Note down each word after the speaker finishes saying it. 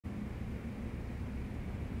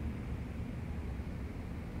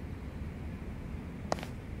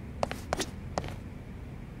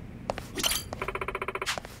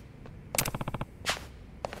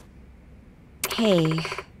Hey.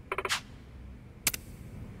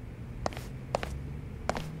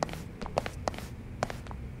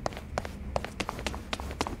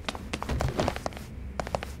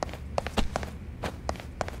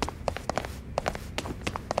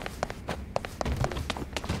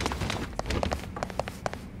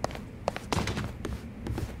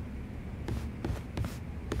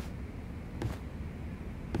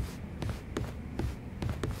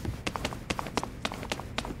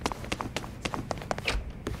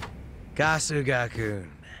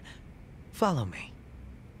 Kasuga-kun, follow me.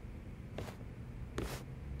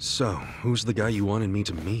 So, who's the guy you wanted me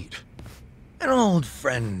to meet? An old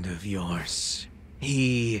friend of yours.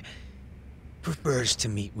 He prefers to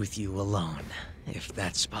meet with you alone, if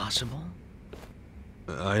that's possible.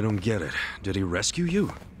 I don't get it. Did he rescue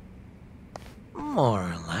you? More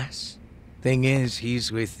or less. Thing is,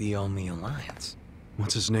 he's with the Omi Alliance.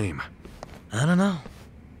 What's his name? I don't know.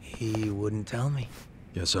 He wouldn't tell me.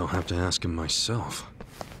 Guess I'll have to ask him myself.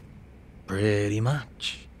 Pretty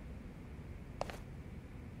much.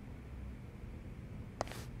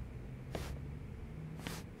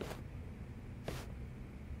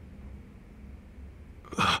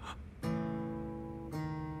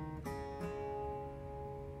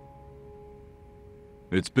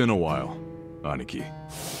 It's been a while, Aniki.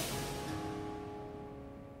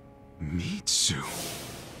 Mitsu.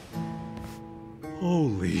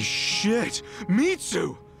 Holy shit!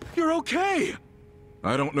 Mitsu! You're okay!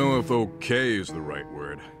 I don't know if okay is the right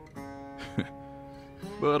word.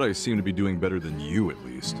 But I seem to be doing better than you, at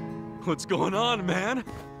least. What's going on, man?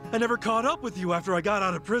 I never caught up with you after I got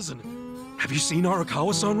out of prison. Have you seen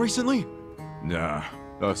Arakawa-san recently? Nah,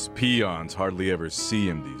 us peons hardly ever see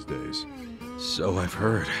him these days. So I've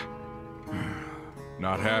heard.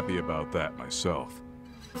 Not happy about that myself.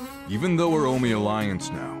 Even though we're Omi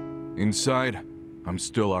Alliance now, inside, I'm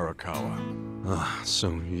still Arakawa. Ah,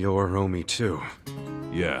 so you're Omi too.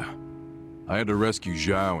 Yeah. I had to rescue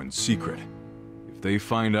Zhao in secret. If they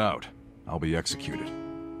find out, I'll be executed.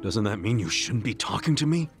 Doesn't that mean you shouldn't be talking to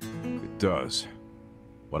me? It does.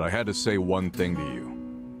 But I had to say one thing to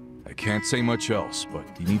you. I can't say much else, but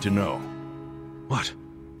you need to know. What?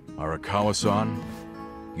 Arakawa-san,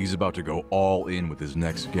 he's about to go all in with his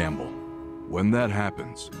next gamble. When that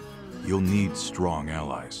happens, you'll need strong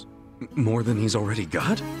allies. More than he's already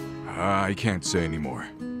got? I can't say anymore.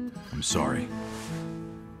 I'm sorry.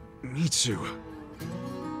 Mitsu.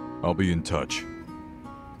 I'll be in touch.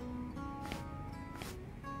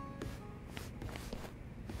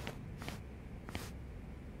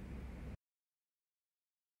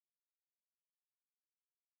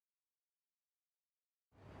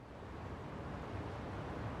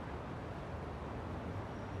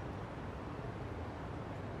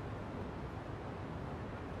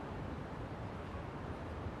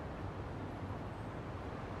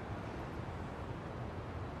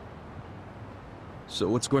 So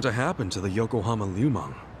what's going to happen to the Yokohama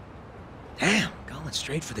Liumang? Damn, going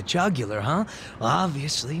straight for the jugular, huh? Well,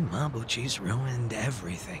 obviously, Mabuchi's ruined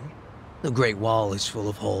everything. The Great Wall is full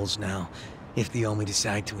of holes now. If the Omi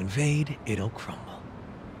decide to invade, it'll crumble.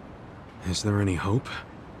 Is there any hope?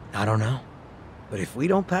 I don't know. But if we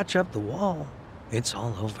don't patch up the wall, it's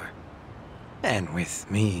all over. And with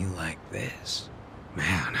me like this.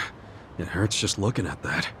 Man, it hurts just looking at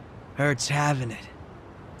that. Hurts having it.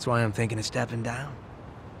 That's why I'm thinking of stepping down.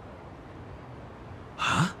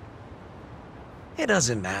 Huh? It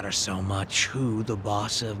doesn't matter so much who the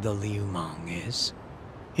boss of the Liumang is.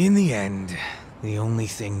 In the end, the only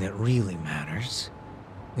thing that really matters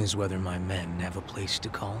is whether my men have a place to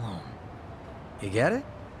call home. You get it?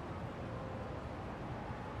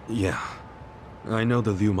 Yeah. I know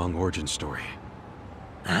the Liumang origin story.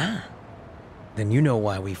 Ah. Then you know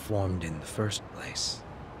why we formed in the first place.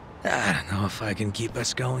 I don't know if I can keep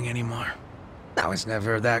us going anymore. I was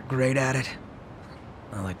never that great at it.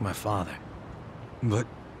 Not like my father. But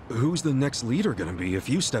who's the next leader gonna be if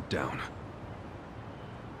you step down?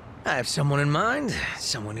 I have someone in mind.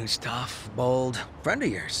 Someone who's tough, bold. Friend of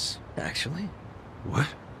yours, actually. What?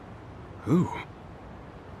 Who?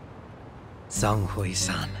 Song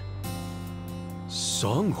Hui-san.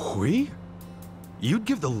 Song Hui? You'd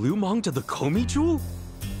give the Liumang to the Komi Jewel?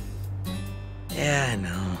 Yeah, I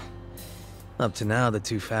know. Up to now, the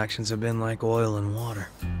two factions have been like oil and water.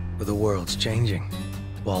 But the world's changing.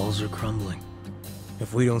 Walls are crumbling.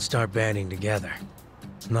 If we don't start banding together,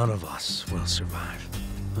 none of us will survive.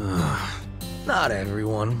 Not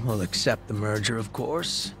everyone will accept the merger, of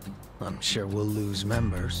course. I'm sure we'll lose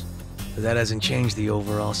members. But that hasn't changed the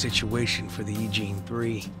overall situation for the Eugene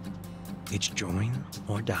 3. It's join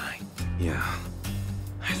or die. Yeah.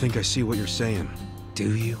 I think I see what you're saying.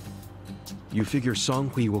 Do you? You figure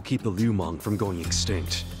Songhui will keep the Liumang from going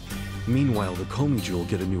extinct. Meanwhile, the Komiju will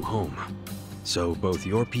get a new home. So both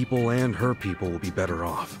your people and her people will be better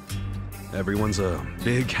off. Everyone's a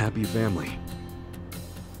big, happy family.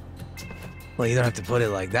 Well, you don't have to put it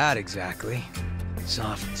like that exactly.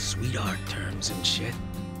 Soft sweetheart terms and shit.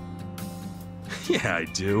 Yeah, I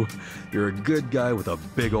do. You're a good guy with a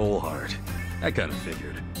big ol' heart. I kinda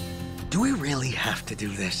figured. Do we really have to do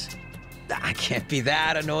this? I can't be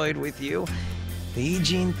that annoyed with you. The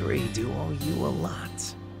Ijin 3 do owe you a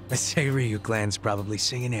lot. The Seiryu clan's probably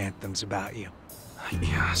singing anthems about you.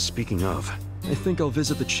 Yeah, speaking of, I think I'll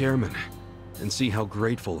visit the chairman and see how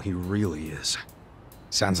grateful he really is.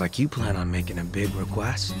 Sounds like you plan on making a big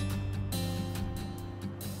request.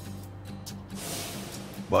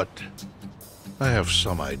 But I have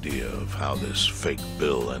some idea of how this fake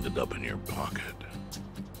bill ended up in your pocket.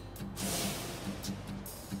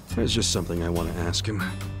 There's just something I want to ask him.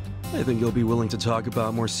 I think he'll be willing to talk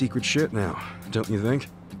about more secret shit now, don't you think?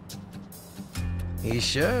 He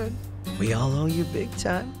should. We all owe you big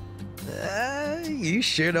time. You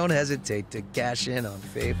sure don't hesitate to cash in on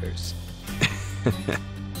favors.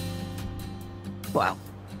 Well,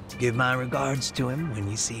 give my regards to him when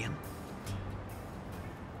you see him.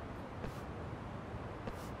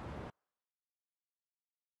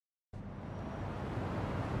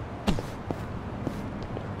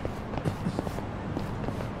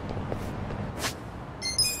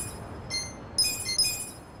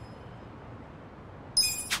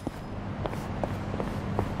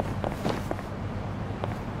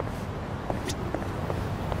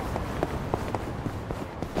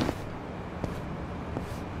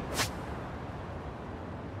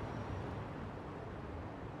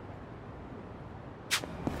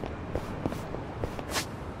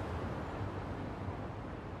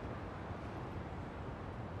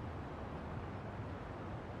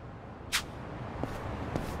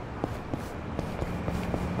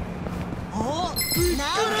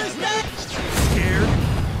 Scared?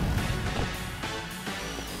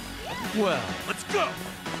 Well, let's go!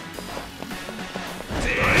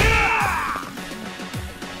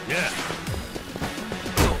 Yeah!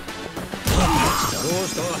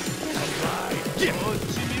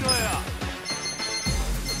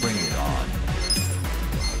 Bring it on.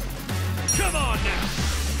 Come on now!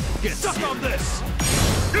 Get stuck on this!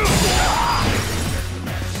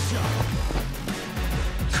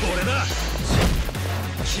 これだ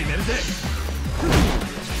決めるぜ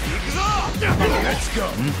行くぞ Let's go!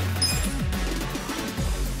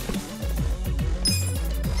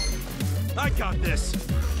 I got this!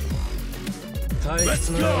 Let's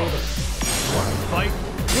go! Wanna fight?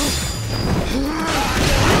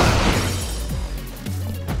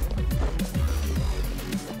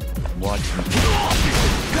 Watch me.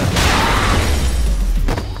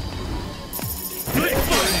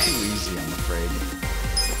 Too easy, I'm afraid.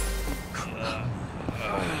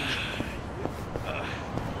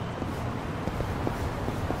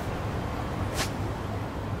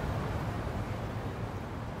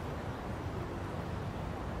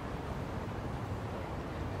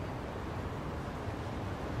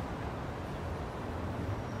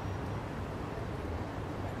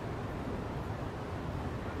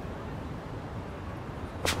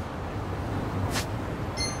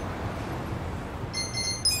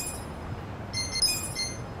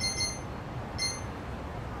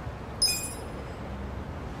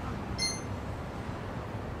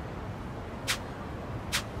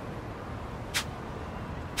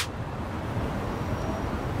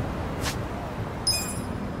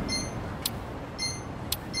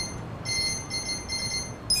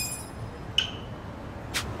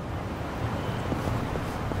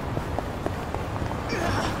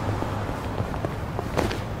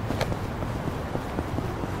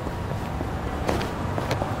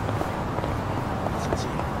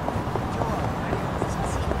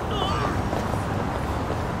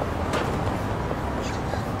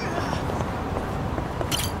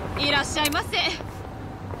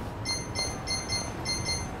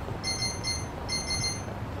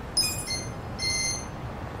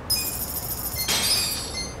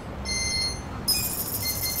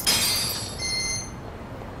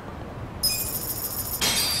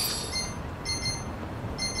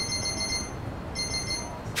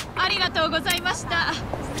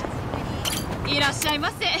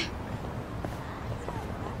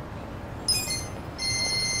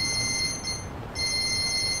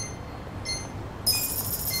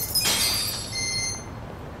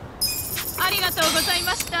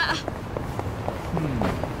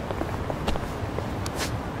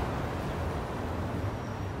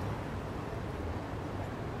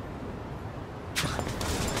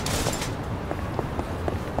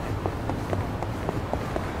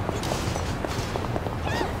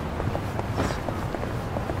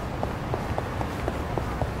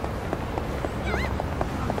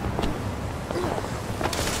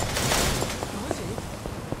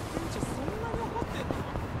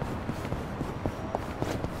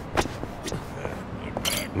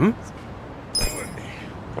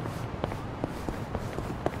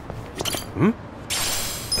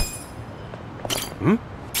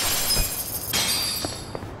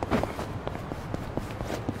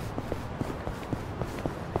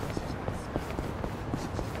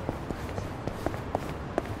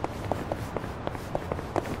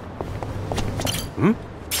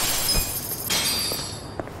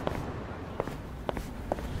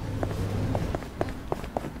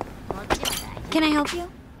 Can I help you?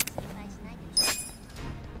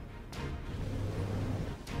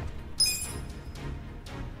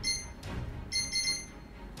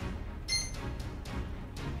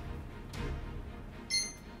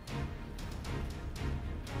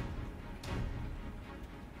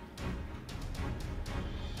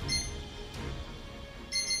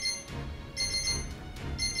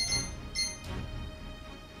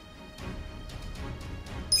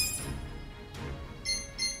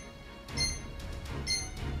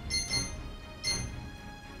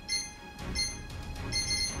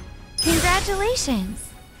 Congratulations!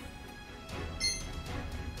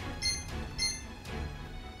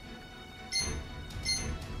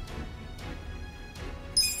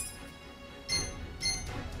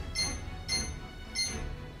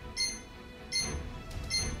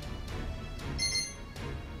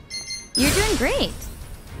 You're doing great!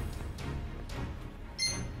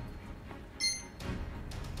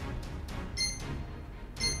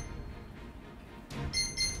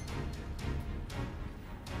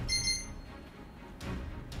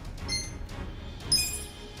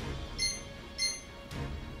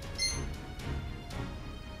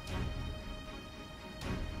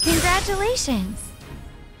 Congratulations!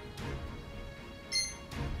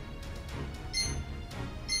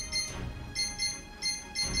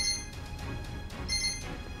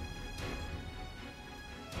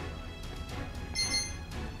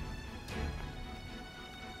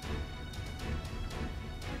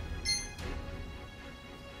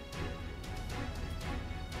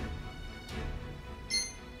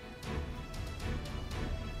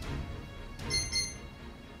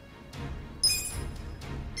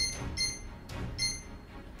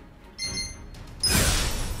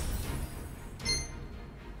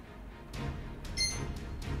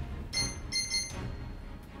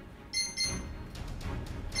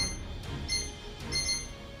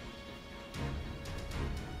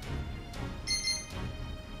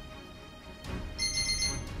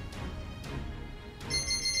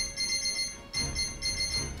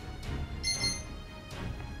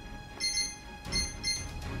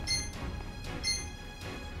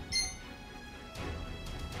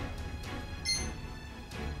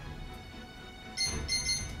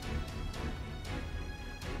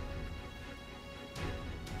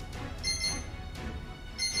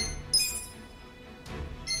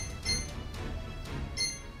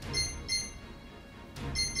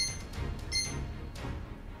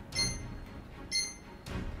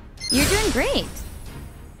 You're doing great!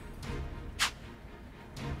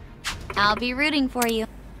 I'll be rooting for you.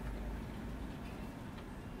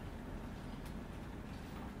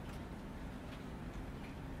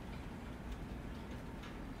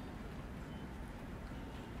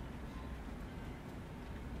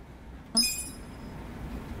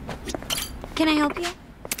 Can I help you?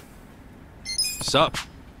 Sup?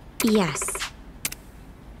 Yes.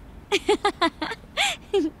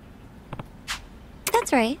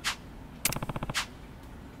 That's right.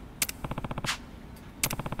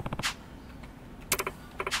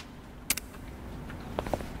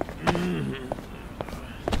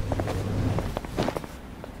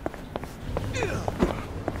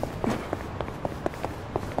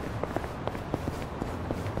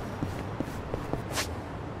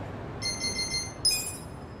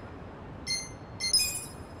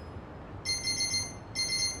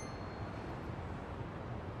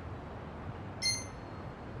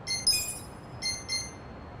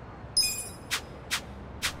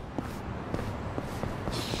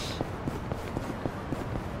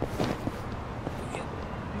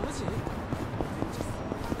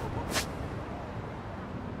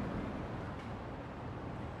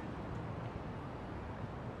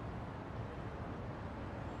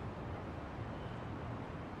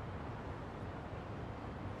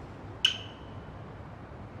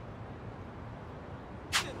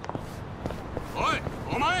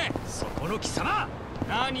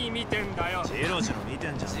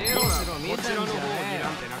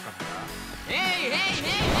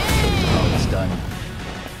 It's done.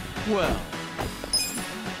 Well,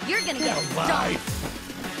 You're gonna get stomped.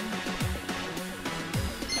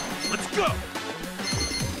 Let's go!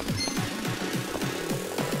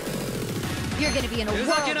 You're gonna be in a world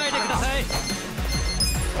of hurt.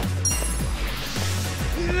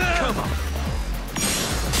 Come on.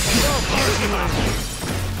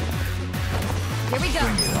 Here we go.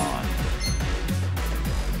 Bring it on.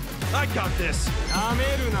 I got this.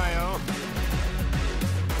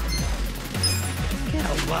 Good.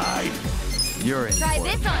 Alive. You're in Try for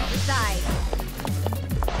this it. on the side.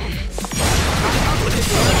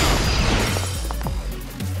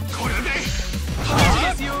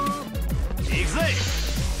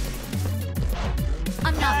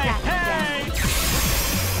 I'm not backing down.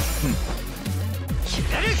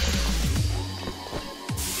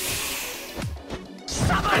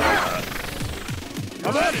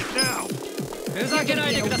 I'm at it now. You're gonna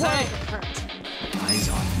be in a world of hurt. Eyes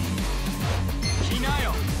on me.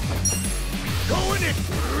 Go in it.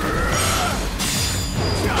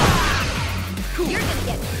 You're gonna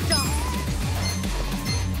get stomped.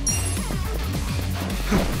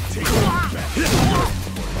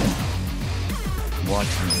 Watch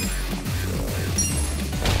me.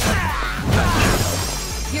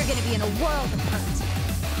 You're gonna be in a world of hurt.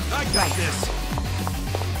 I got this.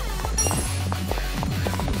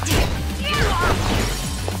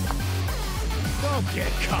 Don't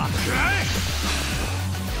get caught.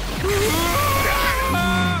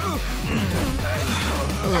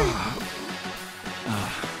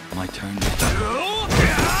 My turn.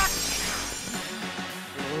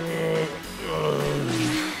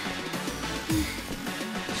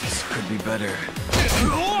 This could be better.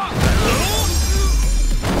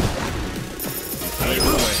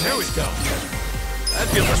 There we go. That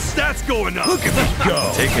feels the stats going up. Look at me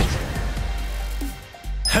go. Take it.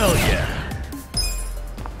 Hell yeah.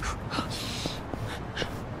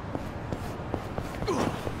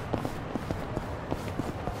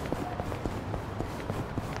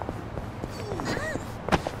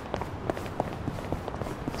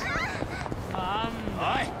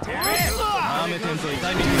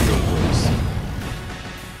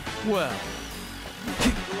 Well,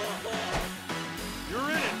 You're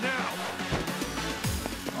in it now.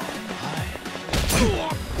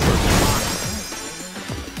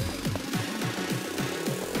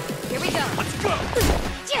 Here we go. Let's go.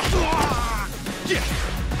 Yeah. Yeah.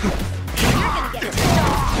 You're gonna get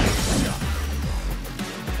stomped.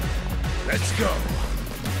 Let's go.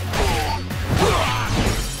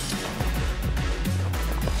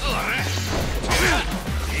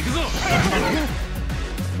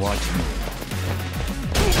 watch me.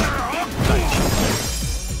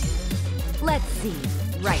 Let's see.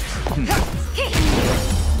 Right.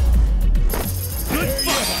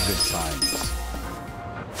 Good times.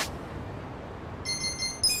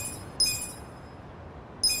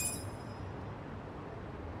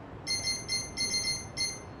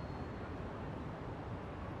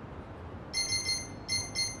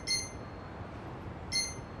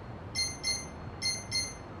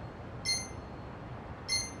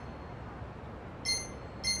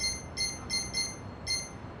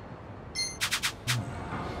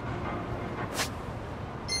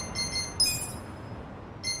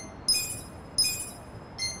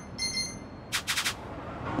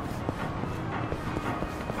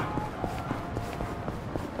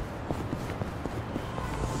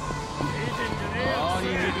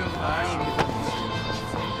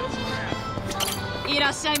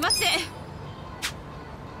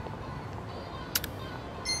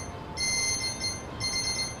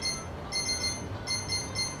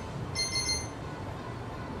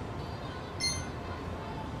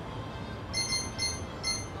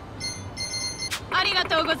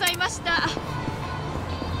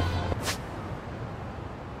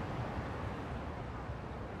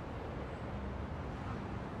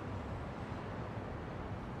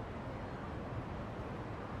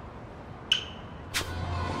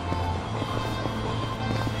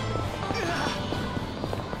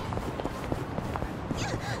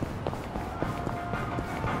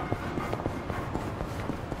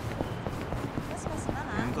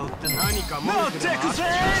 No, Texas!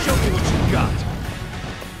 Show me what you got.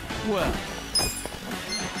 Well,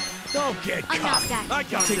 Don't get I'm not caught. that. I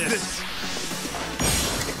got this.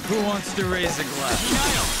 who wants to raise a glass?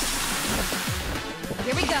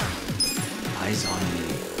 Here we go. Eyes on me.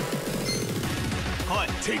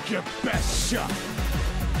 Take your best shot.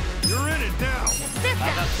 You're in it now. Sister.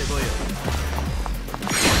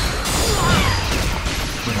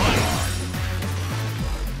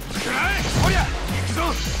 Oh yeah.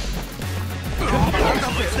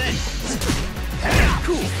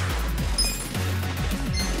 Cool.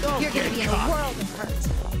 Don't You're gonna get be in a caught. world of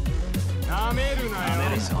hurt.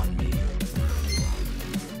 Eyes on me.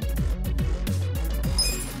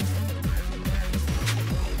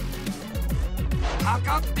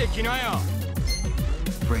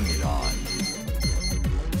 Bring it on.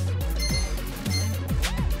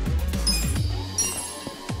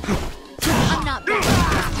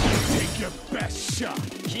 shot.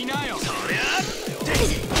 Kinayo.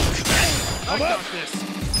 I got this.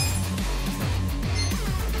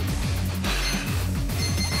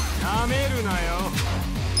 Nameru na yo.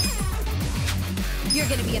 You're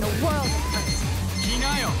gonna be in a world of hurt.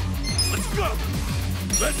 Kinayo. Let's go.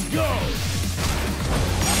 Let's go.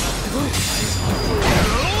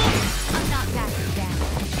 I'm not backing down.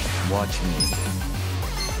 Watch me.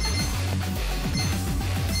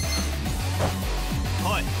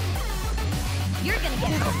 Hoi. You're gonna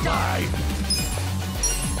get hooked on.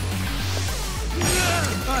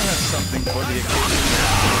 I have something for the occasion.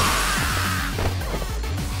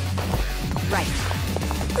 Right.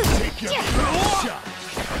 Take your first shot.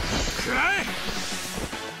 Okay.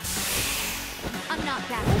 I'm not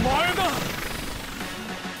backing down.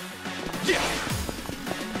 Yeah.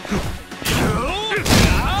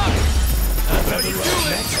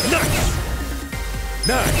 Nice.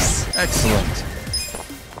 Nice. Excellent.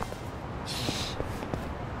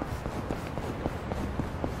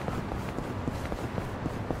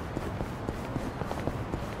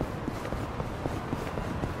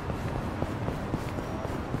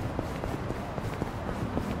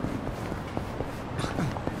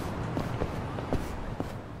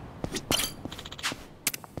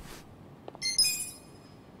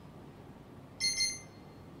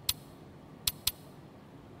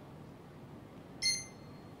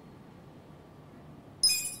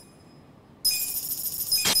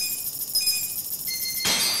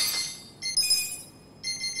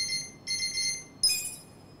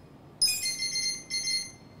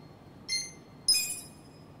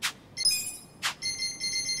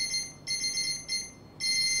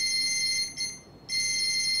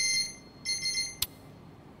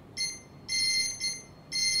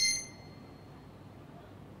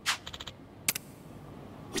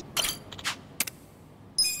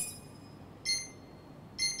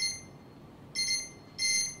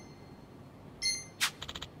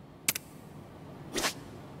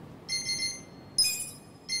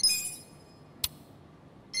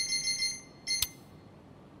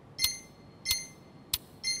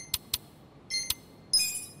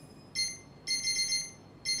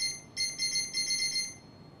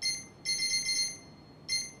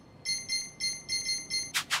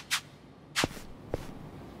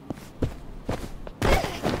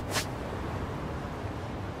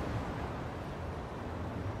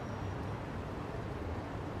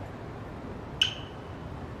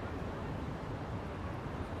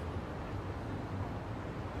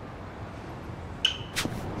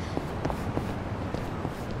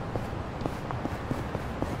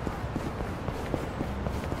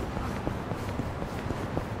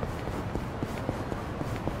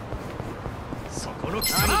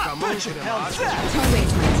 Don't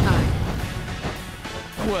waste my time.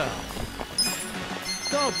 Well,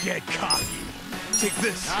 don't get cocky. Take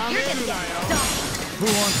this. You're gonna get stomped. Who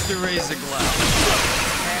wants to raise a glass?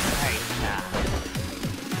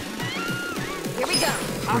 Here we go.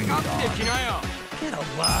 Kinayo. Get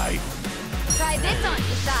alive. Try this on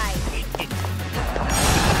your side.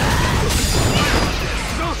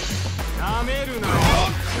 Nameru na yo.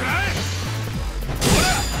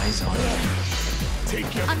 Eyes on it.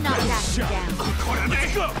 Take your I'm not best backing shot. down.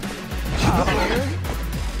 Let's go.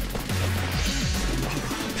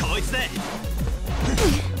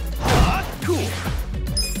 Cool.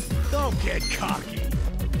 Don't get cocky.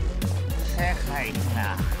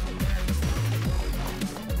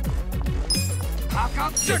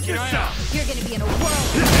 Check this out. You're gonna be in a world.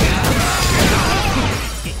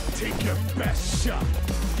 Take your best shot.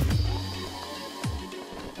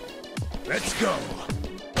 Let's go.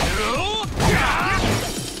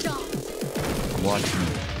 Stomped. Watch me.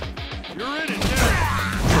 You're in it now.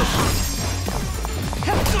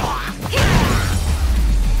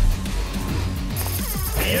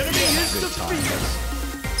 The enemy is defeated.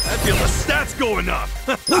 I feel the stats going up.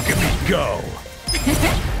 Look at me go.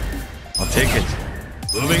 I'll take it.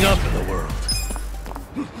 Moving up in the world.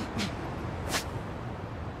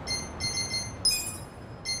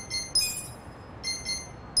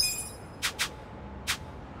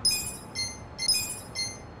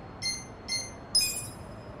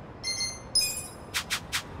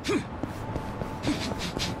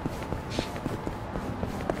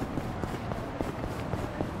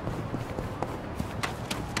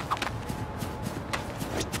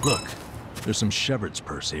 Look, there's some shepherd's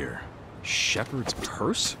purse here. Shepherd's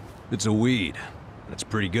purse? It's a weed. And it's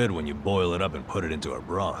pretty good when you boil it up and put it into a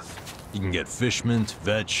broth. You can get fish mint,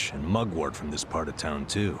 vetch, and mugwort from this part of town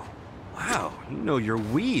too. Wow, you know your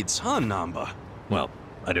weeds, huh, Namba? Well,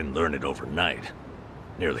 I didn't learn it overnight.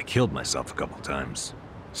 Nearly killed myself a couple times.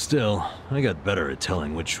 Still, I got better at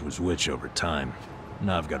telling which was which over time.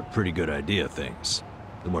 Now I've got a pretty good idea of things.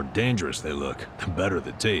 The more dangerous they look, the better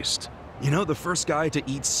the taste. You know, the first guy to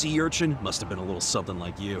eat sea urchin must have been a little something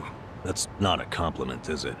like you. That's not a compliment,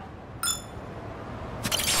 is it?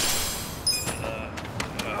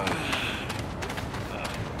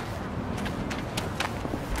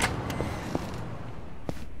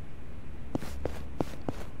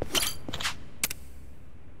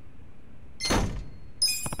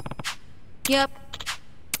 Yep.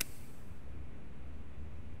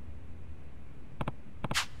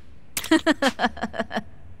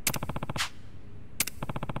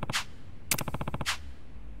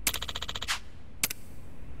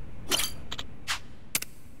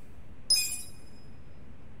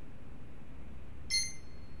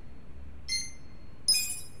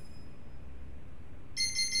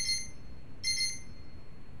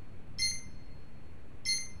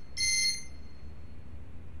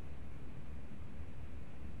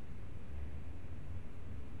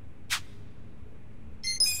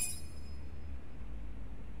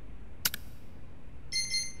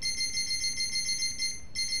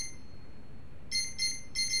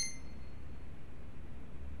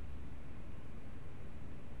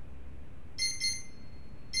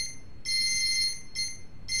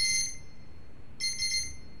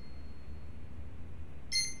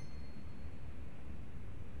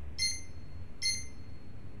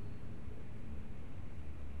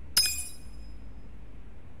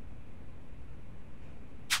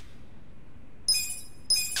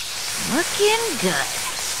 Looking good.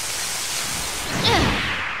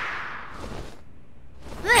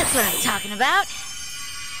 That's what I'm talking about.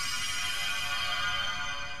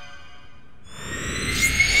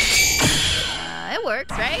 It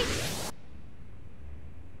works, right?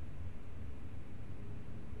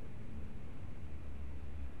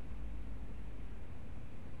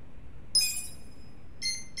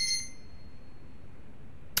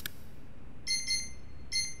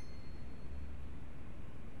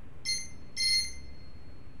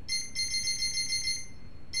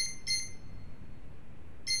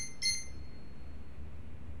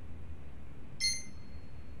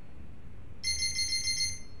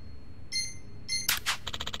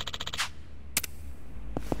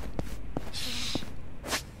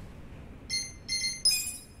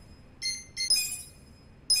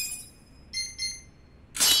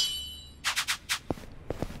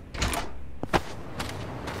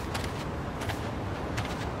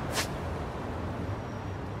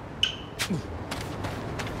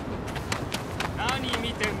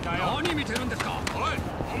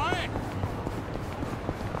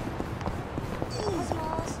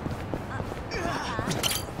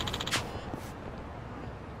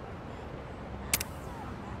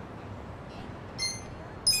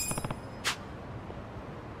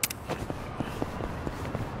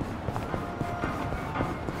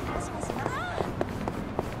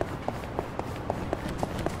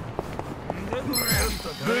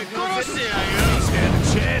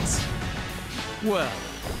 Well,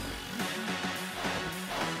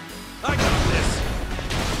 I got this.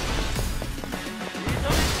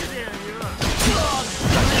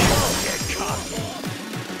 Get caught.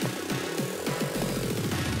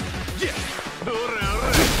 Yeah.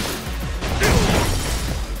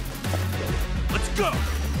 Let's go.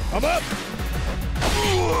 I'm up.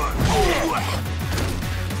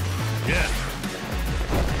 Yeah.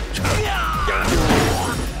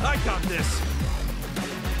 I got this.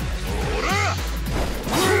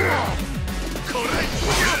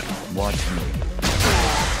 Watch me.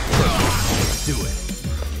 Do it.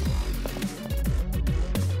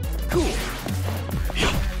 Cool.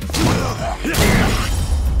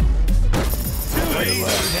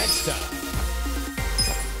 Next time.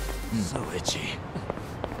 So itchy.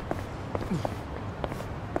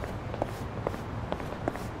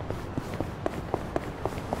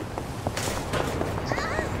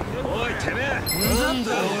 Oi, てめえ。なん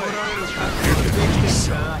だおい。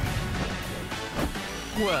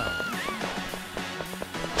Well.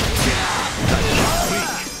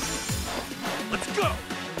 Let's go.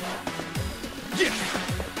 Yeah.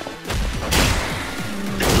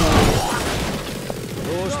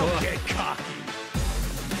 Don't get cocky.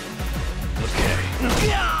 Okay.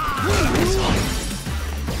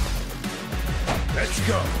 Let's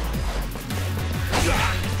go.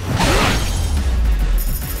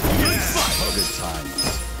 Good times.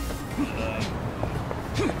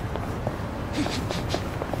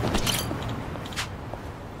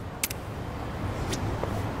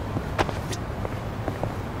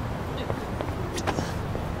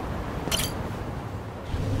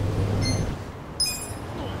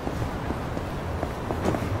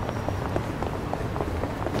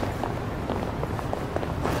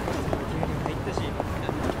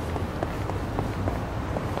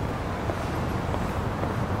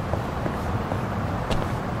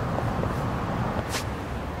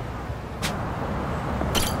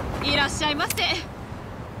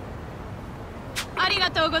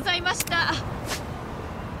 ございました。